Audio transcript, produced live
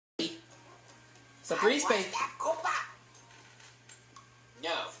Sa free space. No.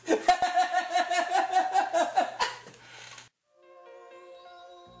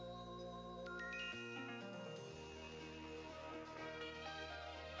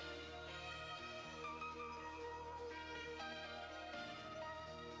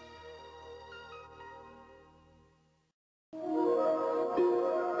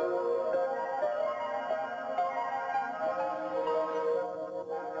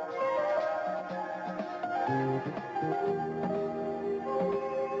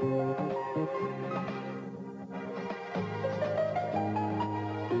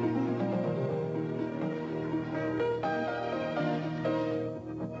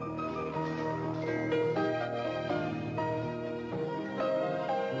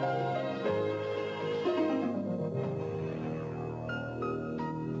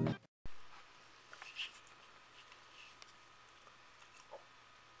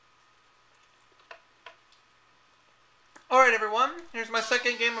 Alright everyone, here's my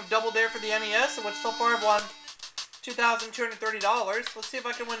second game of Double Dare for the NES, in which so far I've won $2,230. Let's see if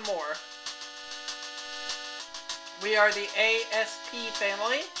I can win more. We are the ASP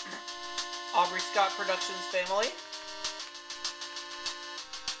family, Aubrey Scott Productions family,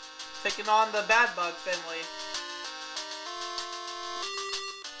 taking on the Bad Bug family.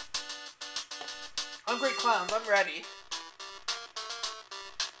 Hungry Clowns, I'm ready.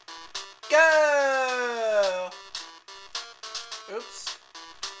 Go! Oops.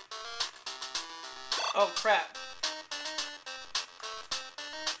 Oh, crap.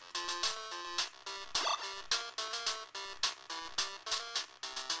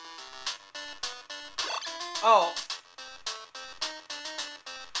 Oh.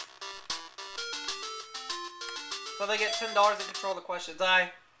 So they get $10 to control the questions.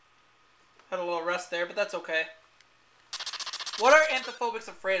 I had a little rest there, but that's okay. What are anthophobics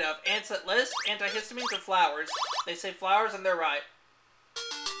afraid of? Ants at list, antihistamines, or flowers? They say flowers and they're right.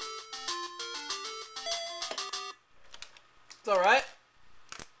 It's alright.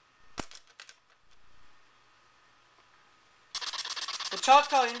 The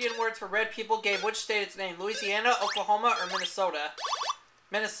Choctaw Indian words for red people gave which state its name? Louisiana, Oklahoma, or Minnesota?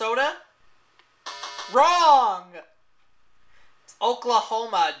 Minnesota? Wrong! It's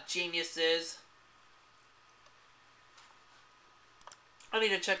Oklahoma, geniuses. I need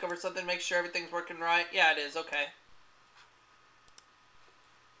to check over something, make sure everything's working right. Yeah, it is. Okay.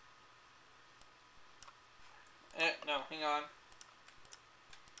 No, hang on.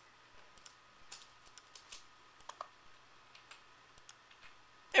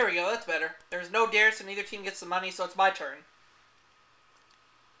 There we go, that's better. There's no dare, so neither team gets the money, so it's my turn.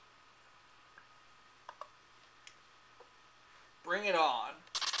 Bring it on.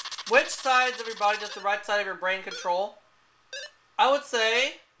 Which sides of your body does the right side of your brain control? I would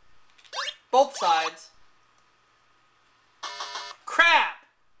say both sides. Crap!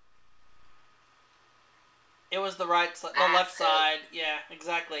 It was the right side, the left side. Yeah,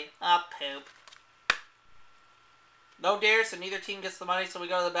 exactly. Ah, poop. No dare, so neither team gets the money, so we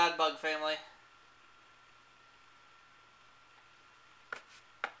go to the Bad Bug family.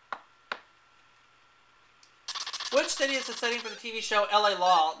 Which city is the setting for the TV show LA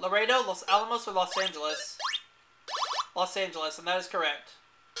Law? Laredo, Los Alamos, or Los Angeles? Los Angeles, and that is correct.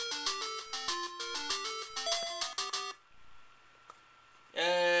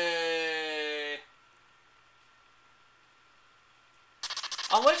 Yay.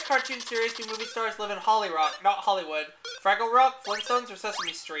 On which cartoon series do movie stars live in Hollyrock, not Hollywood? Fraggle Rock, Flintstones, or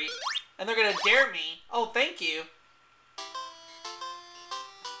Sesame Street? And they're gonna dare me. Oh, thank you.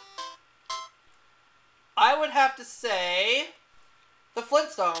 I would have to say the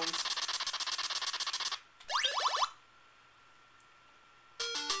Flintstones.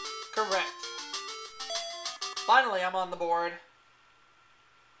 Correct. Finally, I'm on the board.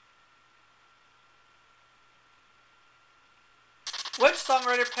 Which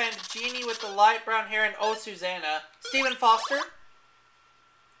songwriter penned Jeannie with the light brown hair and Oh Susanna? Stephen Foster?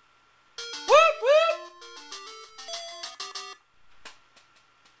 Whoop whoop!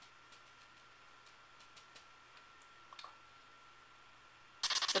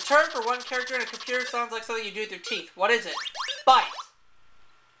 The term for one character in a computer sounds like something you do with your teeth. What is it? Bite.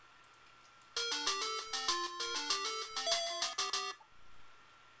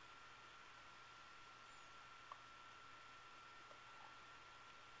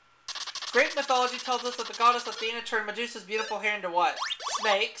 Greek mythology tells us that the goddess Athena turned Medusa's beautiful hair into what?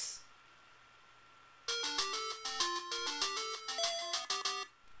 Snakes.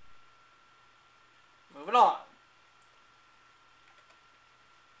 Moving on.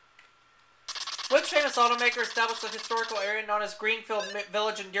 Which famous automaker established the historical area known as Greenfield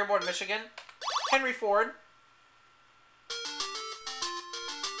Village in Dearborn, Michigan? Henry Ford.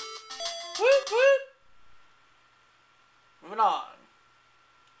 Woot woot. Moving on.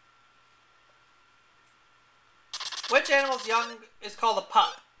 Which animal's young is called a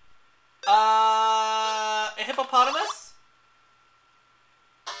pup? A hippopotamus?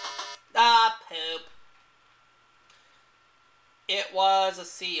 Ah, poop. It was a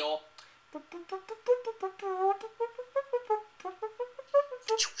seal.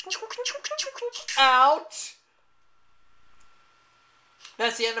 Ouch!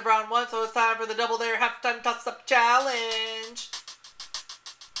 That's the end of round 1, so it's time for the Double Dare Halftime Toss-Up Challenge.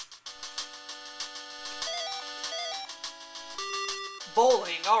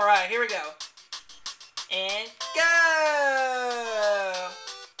 Bowling. Alright, here we go. And go!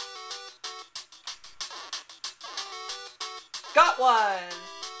 Got one!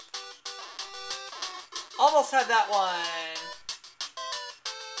 Almost had that one.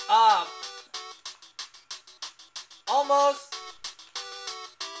 Almost.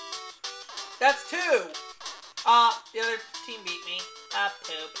 That's 2. The other team beat me.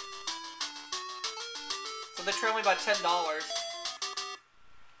 Poop. So they're trailing me by $10.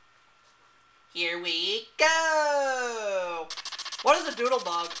 Here we go! What is a doodle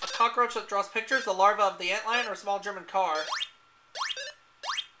bug? A cockroach that draws pictures, the larva of the antlion, or a small German car?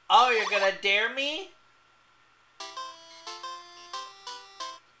 Oh, you're gonna dare me?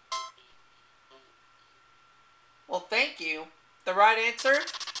 Well, thank you. The right answer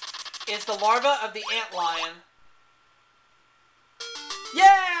is the larva of the antlion.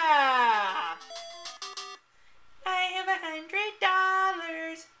 Yeah! I have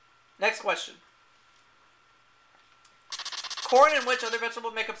 $100. Next question. Corn and which other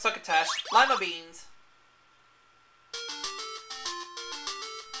vegetable make up succotash? Lima beans.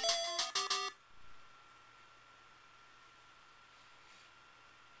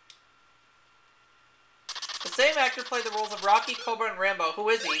 The same actor played the roles of Rocky, Cobra, and Rambo. Who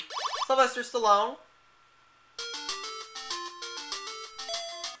is he? Sylvester Stallone.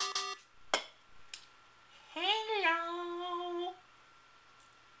 Hello.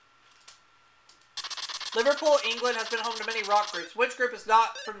 Liverpool, England has been home to many rock groups. Which group is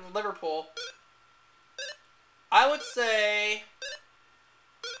not from Liverpool? I would say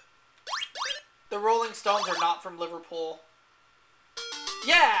the Rolling Stones are not from Liverpool.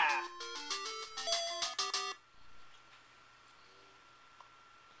 Yeah!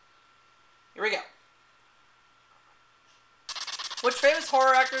 Here we go. Which famous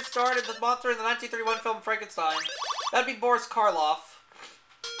horror actor starred as the monster in the 1931 film Frankenstein? That'd be Boris Karloff.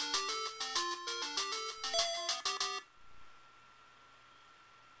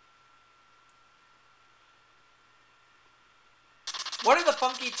 What are the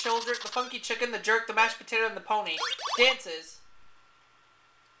funky children, the funky chicken, the jerk, the mashed potato, and the pony? Dances.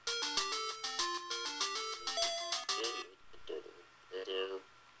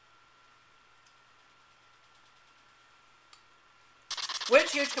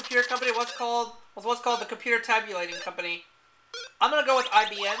 Which huge computer company was once called the Computer Tabulating Company? I'm gonna go with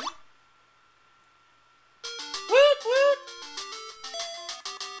IBM. Woot woot!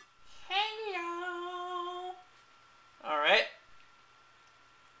 Hello! Alright.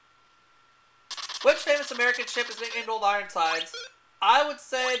 Which famous American ship is nicknamed Old Ironsides? I would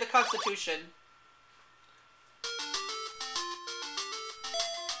say the Constitution.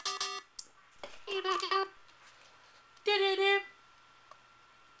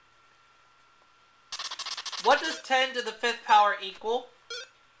 What does 10 to the 5th power equal?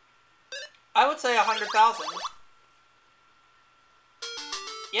 I would say 100,000.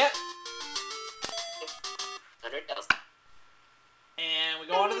 Yep. 100,000. And we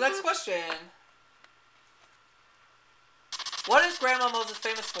go on to the next question. What is Grandma Moses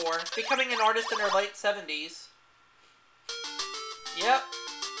famous for? Becoming an artist in her late 70s. Yep.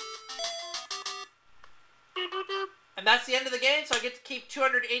 And that's the end of the game, so I get to keep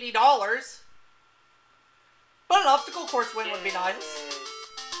 $280. But an obstacle course win would be nice.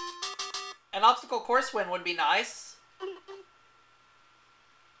 An obstacle course win would be nice.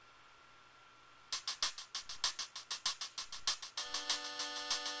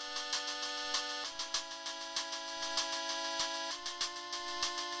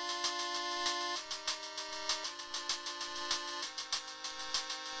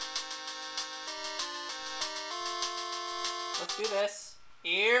 Let's do this.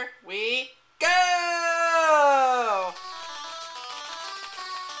 Here we go!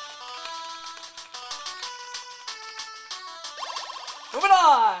 Moving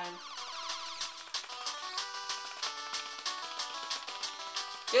on!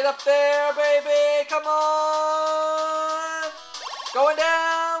 Get up there, baby! Come on! Going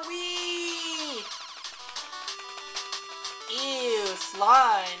down! Wee!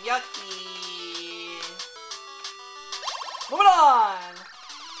 line. Yucky. Moving on.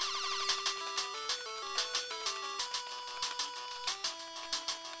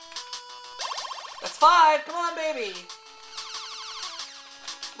 That's 5. Come on, baby.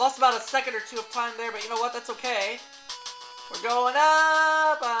 Lost about a second or two of time there, but you know what? That's okay. We're going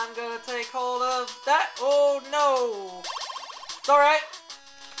up. I'm gonna take hold of that. Oh, no. It's alright.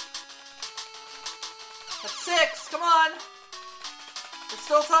 That's 6. Come on. There's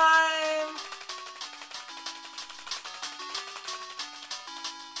still time.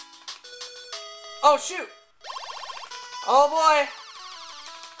 Oh, shoot. Oh, boy.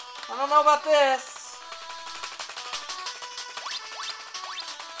 I don't know about this.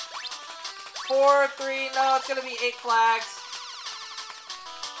 4, 3, no, it's gonna be 8 flags.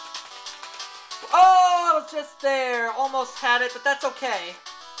 Oh, I was just there. Almost had it, but that's okay.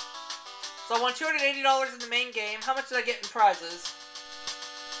 So I won $280 in the main game. How much did I get in prizes?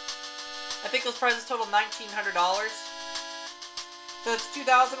 I think those prizes total $1,900. So it's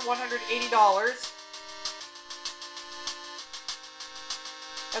 $2,180.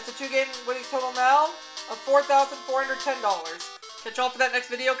 That's a 2-game winning total now of $4,410. Catch y'all for that next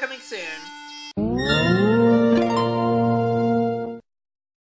video coming soon.